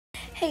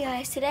Hey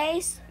guys,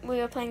 today we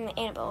were playing the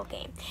Annabelle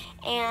game,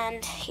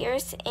 and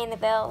here's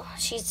Annabelle.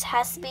 She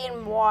has to be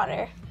in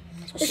water.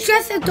 So it's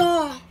just a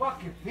doll.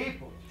 Fucking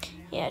people.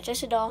 Yeah,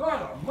 just a doll.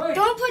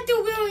 Don't put the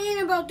real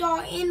Annabelle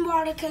doll in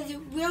water because it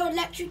will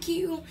electrocute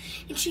you,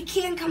 and she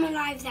can't come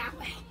alive that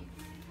way.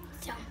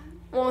 So.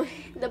 Well,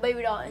 the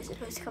baby doll is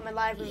supposed to come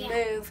alive and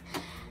move.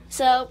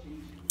 So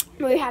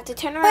we have to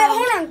turn around. But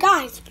hold on,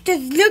 guys.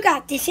 Just look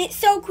at this. It's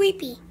so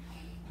creepy.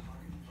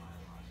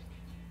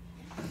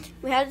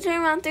 We have to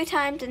turn around 3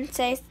 times and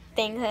say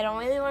things I don't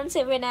really want to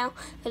say right now,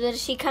 because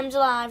if she comes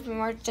alive and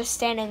we're just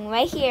standing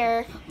right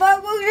here.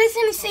 But we're just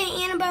going to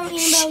say, Annabelle,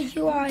 Annabelle,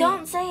 you are.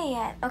 Don't say it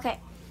yet. Okay.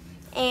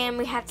 And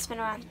we have to spin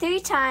around 3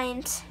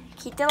 times.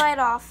 Keep the light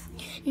off.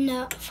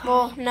 No.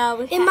 Well,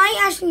 no. It might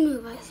actually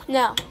move us.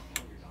 No.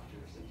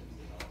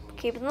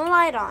 Keeping the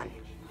light on.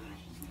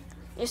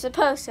 You're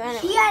supposed to, anyway.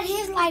 He had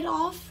his light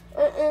off.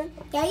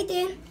 Yeah, he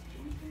did.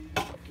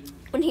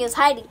 When he was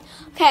hiding.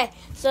 Okay,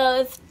 so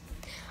if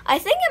I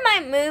think it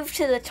might move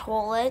to the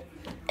toilet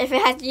if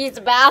it has to use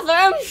the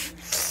bathroom.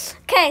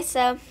 Okay,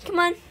 so come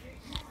on.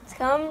 Let's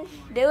come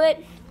do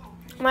it.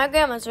 My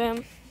grandma's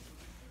room.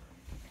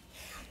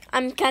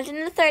 I'm counting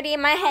to 30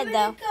 in my head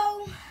though.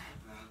 Go,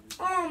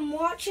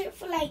 watch it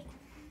for like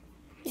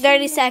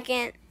 30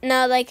 seconds.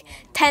 No, like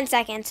 10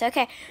 seconds.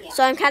 Okay, yeah.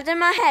 So I'm counting in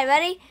my head.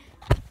 Ready?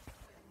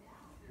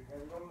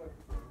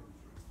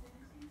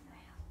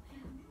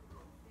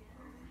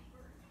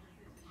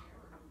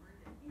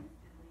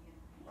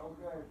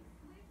 Okay.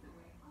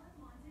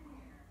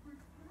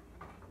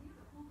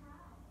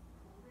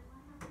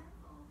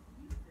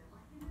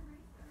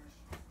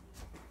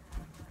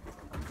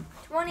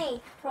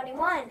 20,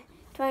 21,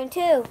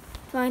 22,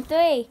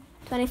 23,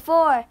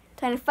 24,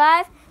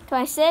 25,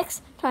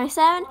 26,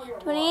 27,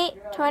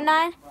 28,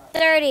 29,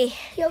 30.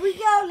 Here we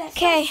go.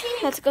 Okay,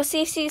 let's go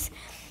see if she's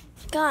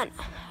gone.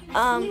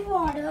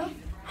 Water.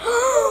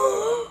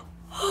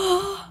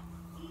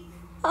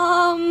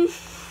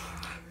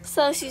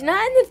 So she's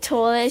not in the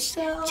toilet.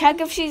 Check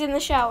if she's in the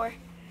shower.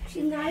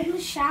 She's not in the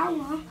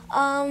shower.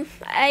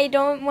 I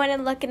don't want to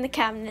look in the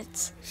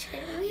cabinets. Should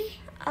we?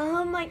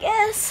 I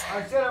guess.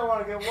 I said I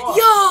want to get washed.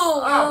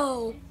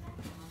 Yo!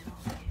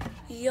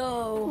 Yo.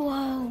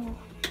 Whoa.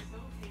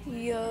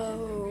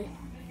 Yo.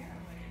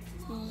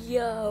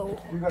 Yo.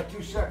 You got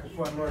 2 seconds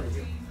before I murder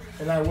you.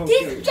 And I will kill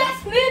This you.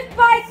 just moved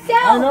by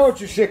itself. I know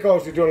what you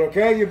sickos are doing,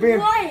 okay? You're being...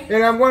 What?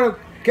 And I'm going to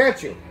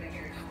catch you.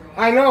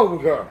 I know,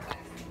 girl.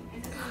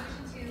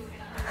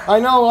 I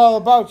know all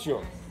about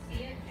you.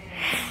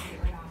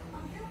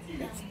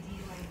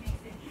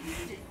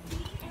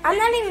 I'm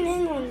not even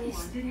in one of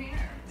these.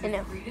 I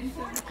know.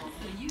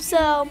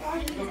 So,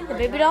 the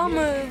baby doll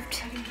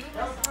moved.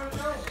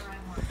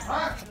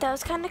 That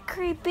was kind of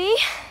creepy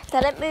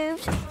that it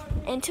moved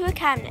into a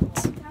cabinet.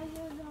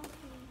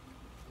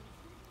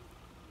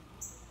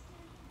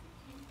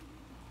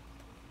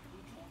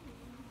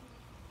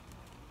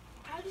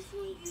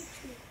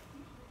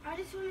 I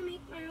just want to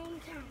make my own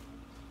account.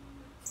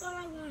 That's all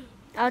I want.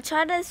 I'll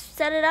try to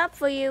set it up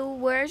for you.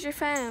 Where's your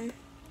phone?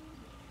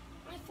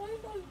 My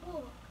phone don't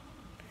work.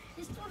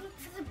 Just go look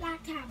for the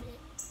black tablet.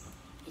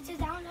 It's a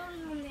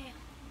download on there.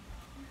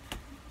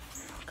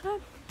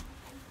 Okay.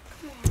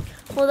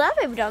 Well, that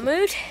baby doll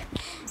moved,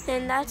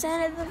 and that's the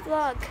end of the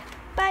vlog.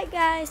 Bye,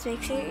 guys.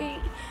 Make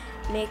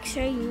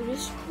sure you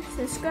just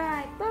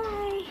subscribe.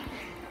 Bye.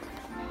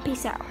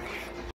 Peace out.